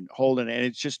guide and hold it, and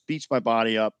it just beats my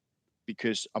body up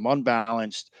because I'm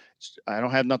unbalanced. I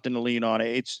don't have nothing to lean on.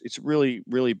 It's really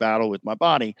really battle with my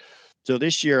body. So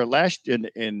this year, last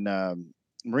in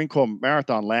Marine Corps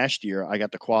Marathon last year, I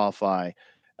got to qualify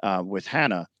with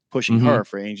Hannah pushing Mm-hmm. her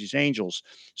for Angie's Angels.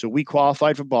 So we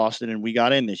qualified for Boston and we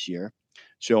got in this year.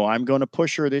 So I'm going to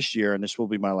push her this year, and this will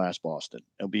be my last Boston.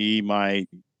 I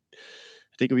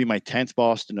think it'll be my 10th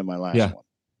Boston and my last Yeah. one.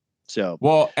 So,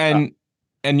 Well, uh,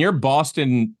 and your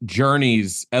Boston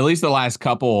journeys, at least the last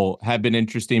couple, have been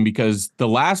interesting because the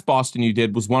last Boston you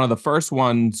did was one of the first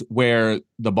ones where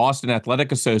the Boston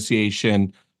Athletic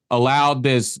Association allowed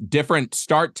this different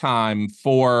start time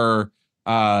for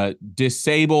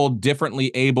disabled,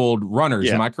 differently abled runners.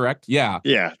 yeah, Am I correct? Yeah.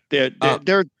 yeah, Uh,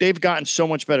 they've gotten so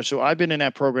much better. So I've been in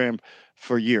that program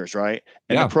for years, right?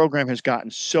 And the yeah. program has gotten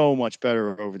so much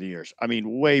better over the years. I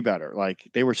mean, way better. Like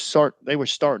they were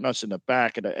starting us in the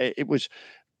back, and it was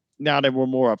now they were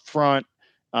more up front.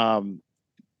 Um,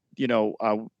 you know,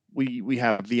 we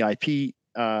have VIP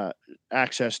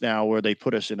access now where they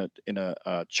put us in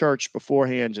a church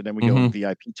beforehand, and then we go in the Mm-hmm.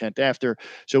 VIP tent after.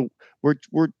 So we're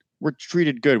we're we're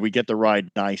treated good. We get to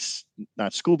ride nice,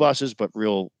 not school buses, but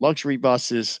real luxury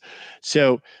buses.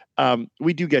 So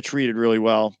we do get treated really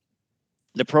well.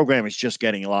 The program is just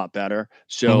getting a lot better.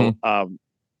 So Mm-hmm.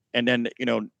 and then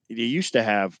they used to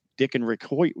have Dick and Rick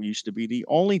Hoyt used to be the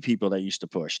only people that used to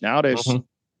push. Now there's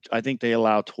Mm-hmm. I think they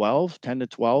allow 10 to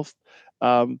 12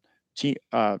 team,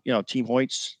 team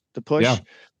Hoyts to Yeah. push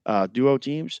duo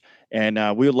teams. And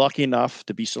we were lucky enough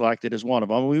to be selected as one of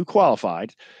them. We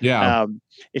qualified. Yeah. Um,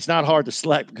 it's not hard to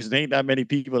select because there ain't that many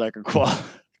people that can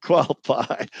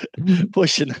qualify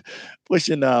pushing,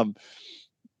 pushing,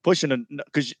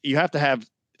 because you have to have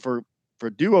for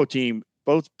duo team,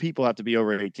 both people have to be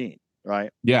over 18,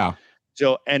 right? Yeah.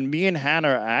 So, and me and Hannah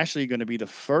are actually going to be the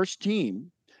first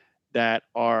team that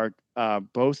are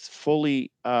both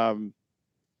fully uh,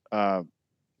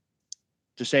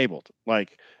 disabled.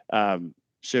 Like,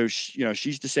 so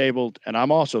she's disabled, and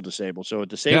I'm also disabled. So a Yeah.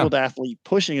 disabled athlete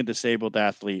pushing a disabled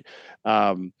athlete,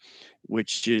 um,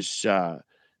 which is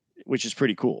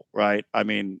pretty cool, right? I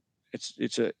mean,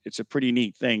 it's a pretty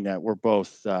neat thing that we're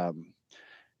both. I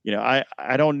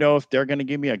don't know if they're going to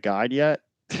give me a guide yet.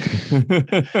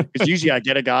 Because usually I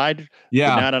get a guide, but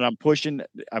Yeah. now that I'm pushing,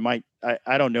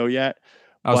 I don't know yet.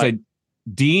 I'll But say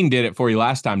Dean did it for you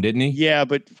last time, didn't he? yeah,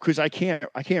 but because I can't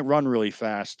run really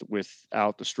fast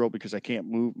without the stroke because I can't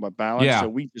move my balance. So Yeah.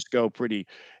 we just go pretty.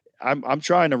 I'm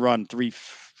trying to run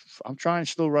I'm trying to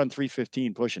still run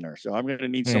 3:15 pushing her. So Man,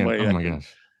 oh my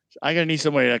gosh. I'm gonna need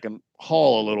somebody that can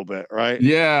haul a little bit, right?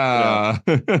 You know,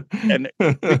 Yeah. and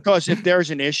because if there's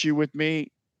an issue with me,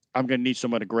 I'm gonna need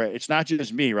someone to grab. It's not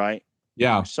just me, right?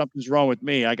 Yeah. If something's wrong with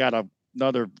me, I got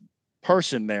another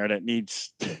person there that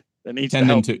needs to Tendon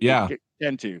help to, yeah.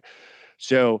 tend to.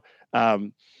 So,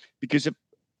 because if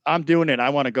I'm doing it, I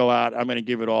want to go out. I'm going to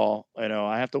give it all.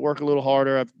 I have to work a little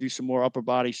harder. I have to do some more upper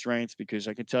body strength because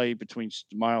I can tell you between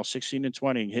mile 16 and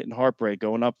 20, hitting heartbreak,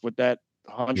 going up with that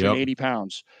Yep. 180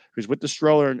 pounds. Because with the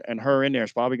stroller and her in there,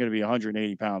 it's probably going to be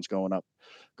 180 pounds going up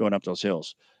those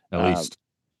hills. At Um, least.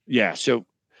 yeah. So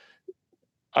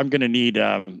I'm going to need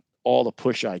all the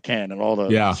push I can and all the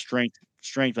Yeah.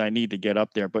 strength I need to get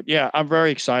up there. But yeah, I'm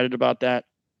very excited about that.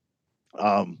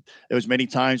 There was many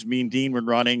times me and Dean were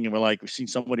running and we're like, we've seen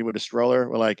somebody with a stroller.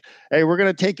 We're like, hey, we're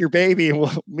going to take your baby and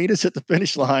we'll meet us at the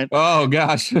finish line. Oh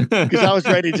gosh. Because I was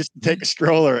ready just to take a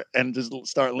stroller and just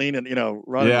start leaning, running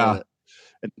with Yeah. it.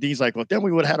 And Dean's like, well, then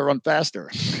we would have had to run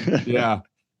faster. Yeah.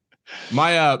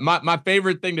 My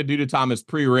favorite thing to do to Thomas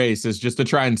pre-race is just to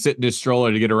try and sit in his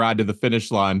stroller to get a ride to the finish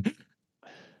line.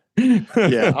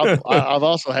 Yeah. I've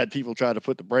also had people try to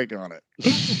put the brake on it.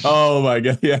 Oh my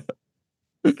god. Yeah.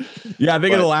 Yeah, I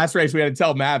think in the But last race we had to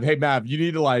tell Mav, hey Mav, you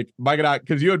need to like Mike and I,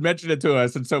 because you had mentioned it to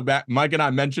us, and so Mike and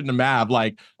I mentioned to Mav,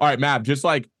 like, all right, Mav, just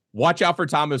like watch out for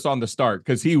Thomas on the start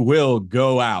because he will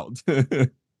go out. yeah.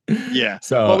 Well,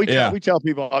 So yeah, we tell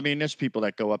people, I mean, there's people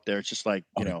that go up there. It's just like,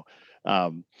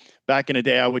 um, back in the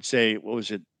day, I would say, what was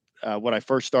it? When I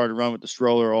first started running with the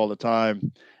stroller all the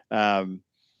time,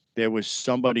 there was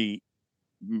somebody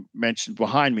mentioned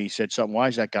behind me, said something, why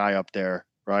is that guy up there?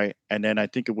 Right. And then I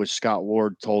think it was Scott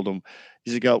Ward told him,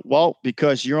 he's like, go, well,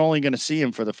 because you're only going to see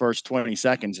him for the first 20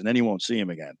 seconds and then you won't see him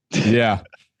again. Yeah.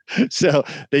 So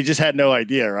they just had no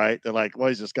idea. Right. They're like, why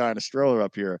is this guy in a stroller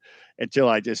up here? Until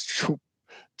I just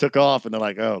took off and they're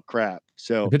like, oh crap.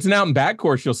 So If it's an out and back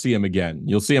course, you'll see him again.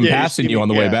 You'll see him yeah, passing you on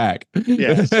the way back.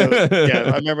 Yeah. So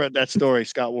yeah, I remember that story.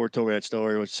 Scott Ward told me that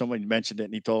story. Was somebody mentioned it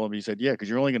and he told him, he said, yeah, because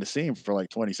you're only going to see him for like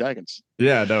 20 seconds.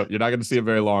 Yeah, no, you're not going to see him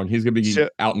very long. He's going to be So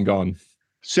out and gone.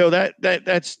 so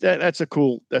that's a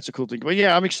cool thing. But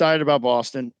yeah, I'm excited about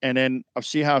Boston, and then I'll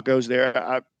see how it goes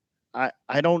there.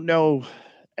 I don't know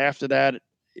after that.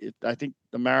 I think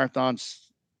the marathons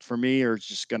for me are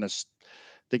just gonna.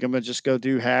 Think I'm gonna just go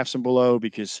do halves and below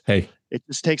because Hey, it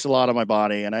just takes a lot of my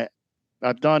body, and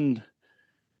I've done.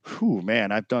 Whew,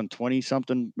 man, I've done 20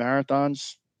 something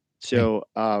marathons. hey, So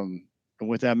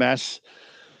with MS,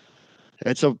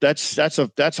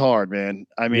 that's hard, man.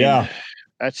 I mean, yeah.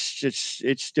 that's just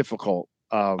it's difficult.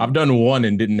 I've done one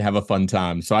and didn't have a fun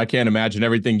time, so I can't imagine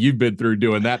everything you've been through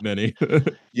doing that many.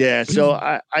 Yeah, so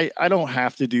I don't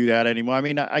have to do that anymore. I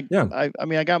mean, Yeah. I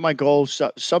mean, I got my goal.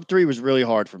 Sub 3 was really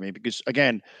hard for me because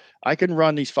again, I can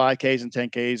run these 5Ks and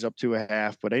 10Ks up to a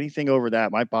half, but anything over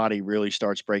that, my body really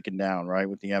starts breaking down, right,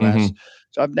 with the MS. Hmm.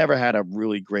 So I've never had a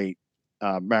really great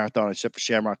marathon except for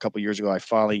Shamrock a couple years ago. I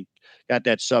finally got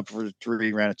that sub for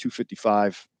 3, ran a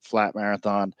 2:55 flat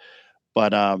marathon.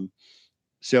 But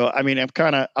so I mean,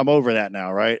 I'm over that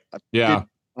now, right? Yeah,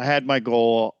 I had my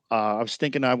goal. I was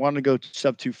thinking I wanted to go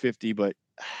sub 250, but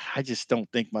I just don't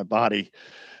think my body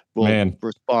will man.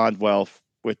 respond well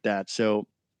with that. So,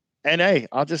 and hey,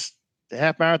 I'll just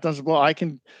half marathons as well. I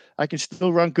can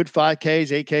still run good 5Ks,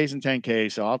 8Ks, and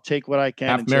 10Ks. So I'll take what I can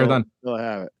Half marathon. until I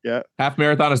have it. Yeah, Half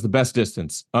marathon is the best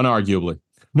distance, unarguably.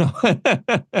 No.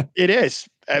 it is.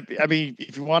 I mean,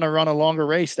 if you want to run a longer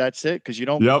race, that's it. Because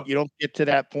Yep. you don't get to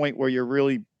that point where you're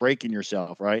really breaking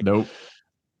yourself, right? Nope.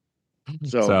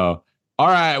 So, So, all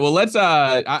right. Well, let's.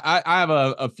 I have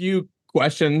a few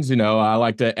questions. You know, I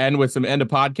like to end with some end of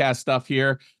podcast stuff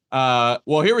here.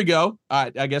 Well, here we go. I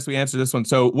guess we answered this one.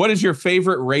 So, what is your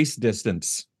favorite race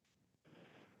distance?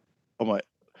 oh my,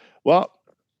 well,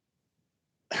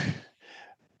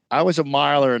 I was a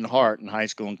miler in heart in high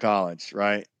school and college,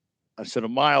 right? So the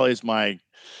mile is it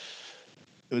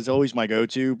was always my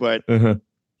go-to, but Uh-huh.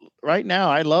 right now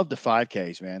I love the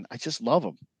 5Ks, man. I just love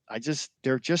them.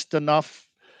 They're just enough,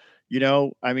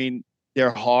 I mean,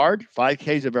 they're hard.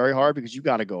 5Ks are very hard because you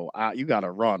got to go out, you got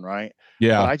to run, right? But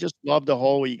Yeah. I just love the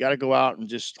whole, you got to go out and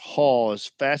just haul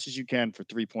as fast as you can for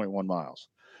 3.1 miles.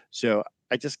 So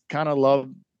I just kind of love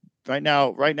right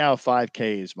now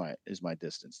 5K is my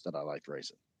distance that I like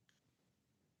racing.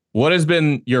 What has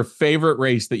been your favorite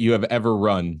race that you have ever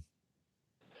run?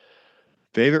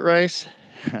 Favorite race?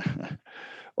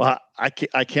 Well, I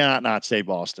cannot not say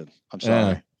Boston. I'm Uh,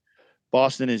 sorry.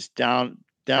 Boston is down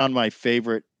my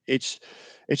favorite. It's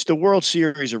the World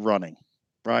Series of running,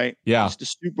 right? yeah. It's the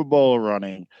Super Bowl of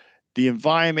running. The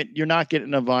environment, you're not getting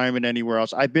an environment anywhere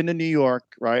else. I've been to New York,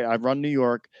 right? I've run New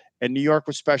York, and New York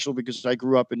was special because I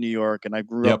grew up in New York and I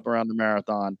grew Yep. up around the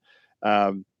marathon.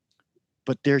 Um,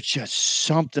 but there's just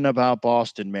something about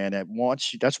Boston, man, that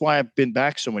once you, that's why I've been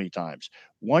back so many times.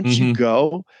 Once you Mm-hmm.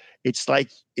 go, it's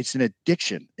like it's an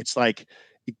addiction. It's like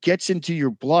it gets into your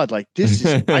blood. Like this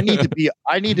is I need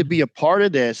to be a part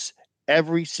of this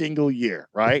every single year,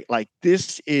 right? Like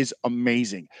this is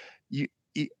amazing.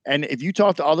 And if you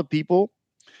talk to other people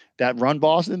that run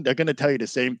Boston, they're going to tell you the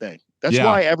same thing. Yeah.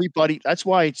 That's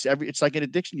why it's like an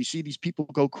addiction. You see these people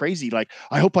go crazy. Like,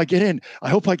 I hope I get in. I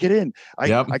hope I get in.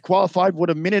 Yep. I qualified with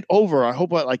a minute over. I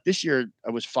hope like this year I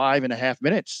was 5.5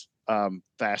 minutes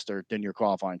faster than your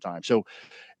qualifying time. So,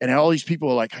 and all these people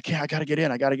are like, I got to get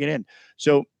in. I got to get in.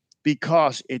 So,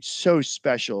 because it's so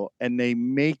special and they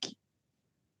make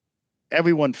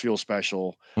everyone feel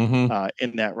special Mm-hmm.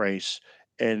 in that race.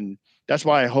 And that's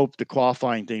why I hope the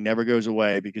qualifying thing never goes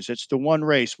away because it's the one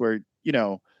race where,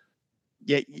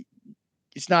 yeah,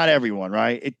 it's not everyone,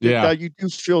 right? Yeah. You do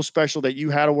feel special that you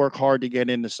had to work hard to get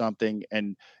into something.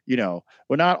 And,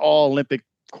 we're not all Olympic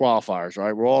qualifiers,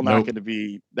 right? We're all not Nope. going to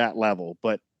be that level,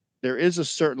 but there is a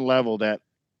certain level that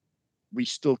we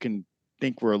still can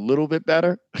think we're a little bit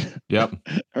better. Yep.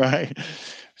 Right.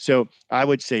 So I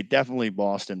would say definitely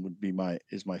Boston would be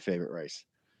is my favorite race.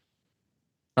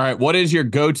 All right. What is your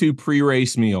go-to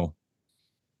pre-race meal?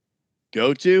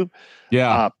 Go to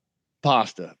Yeah.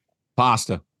 pasta.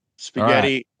 Pasta. All right.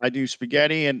 Spaghetti. I do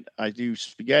spaghetti and I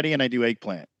do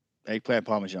eggplant. Eggplant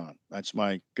parmesan. That's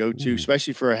my go-to, Ooh.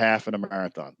 especially for a half and a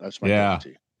marathon. That's my Yeah.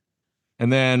 go-to.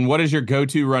 And then what is your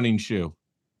go-to running shoe?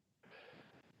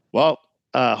 Well,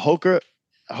 The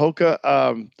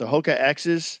Hoka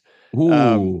X's.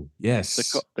 Ooh,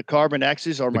 yes. The Carbon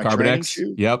X's are The my Carbon training X.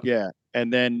 shoe. Yep. Yeah.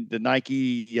 And then the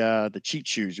Nike, the cheat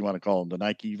shoes, you want to call them, the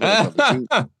Nike, what they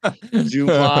call the Zoom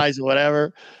flies or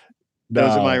whatever.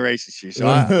 Those are my No. racing shoes. So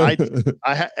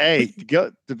hey,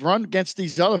 to run against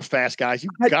these other fast guys, you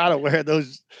gotta wear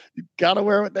those. You gotta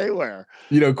wear what they wear.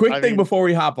 Quick I thing mean, before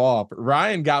we hop off.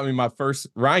 Ryan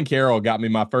Carroll got me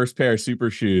my first pair of super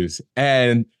shoes.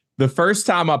 And the first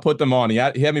time I put them on, he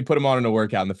had me put them on in a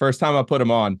workout. And the first time I put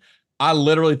them on, I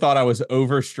literally thought I was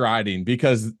overstriding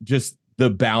because just the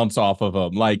bounce off of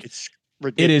them. Like it's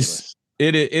ridiculous.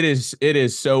 It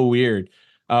is so weird.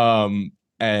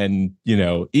 And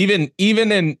even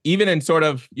in sort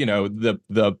of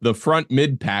the front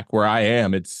mid pack where I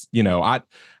am, it's I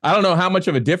don't know how much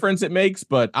of a difference it makes,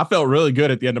 but I felt really good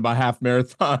at the end of my half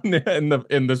marathon in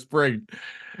the spring.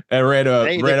 I ran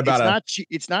about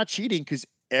it's not cheating because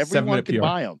 7 everyone minute can PR.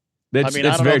 buy them. I It's mean, I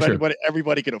don't know very if true.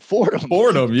 everybody can afford them.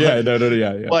 Boredom, yeah, no,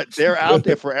 yeah. But they're out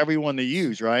there for everyone to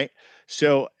use, right?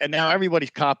 So, and now everybody's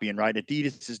copying, right?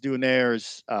 Adidas is doing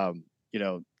theirs.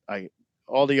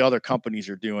 All the other companies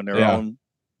are doing their Yeah. own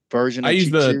version I of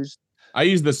use cheat shoes. I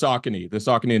use the Saucony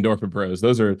Endorphin Pros.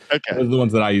 Those are Okay. the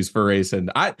ones that I use for racing.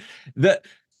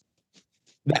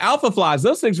 The Alpha Flies,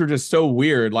 those things were just so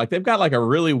weird. Like they've got like a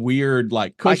really weird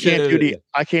like cushion.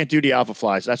 I can't do the Alpha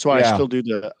Flies. That's why I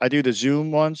do the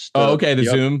Zoom ones. Okay, the the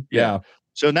Zoom. Yeah.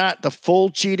 So not the full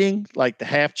cheating, like the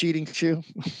half cheating shoe.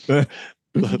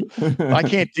 I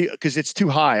can't do because it's too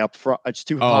high up front. It's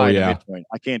too high in the midpoint.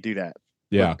 I can't do that.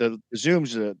 Yeah. But the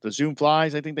Zooms, the Zoom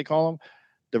Flies, I think they call them,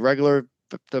 the regular,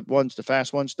 the ones, the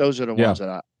fast ones. Those are the ones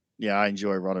that I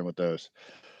enjoy running with those.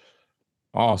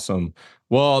 Awesome.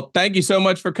 Well, thank you so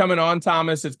much for coming on,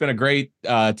 Thomas. It's been a great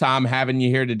time having you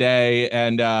here today.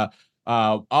 And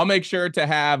I'll make sure to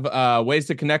have ways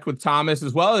to connect with Thomas,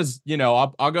 as well as,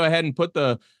 I'll go ahead and put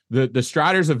the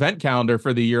Striders event calendar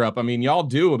for the year up. I mean, y'all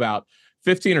do about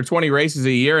 15 or 20 races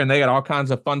a year, and they got all kinds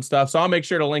of fun stuff. So I'll make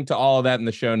sure to link to all of that in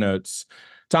the show notes.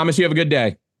 Thomas, you have a good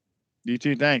day. You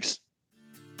too. Thanks.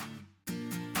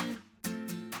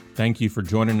 Thank you for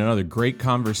joining another great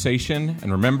conversation.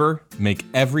 And remember, make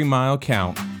every mile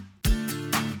count.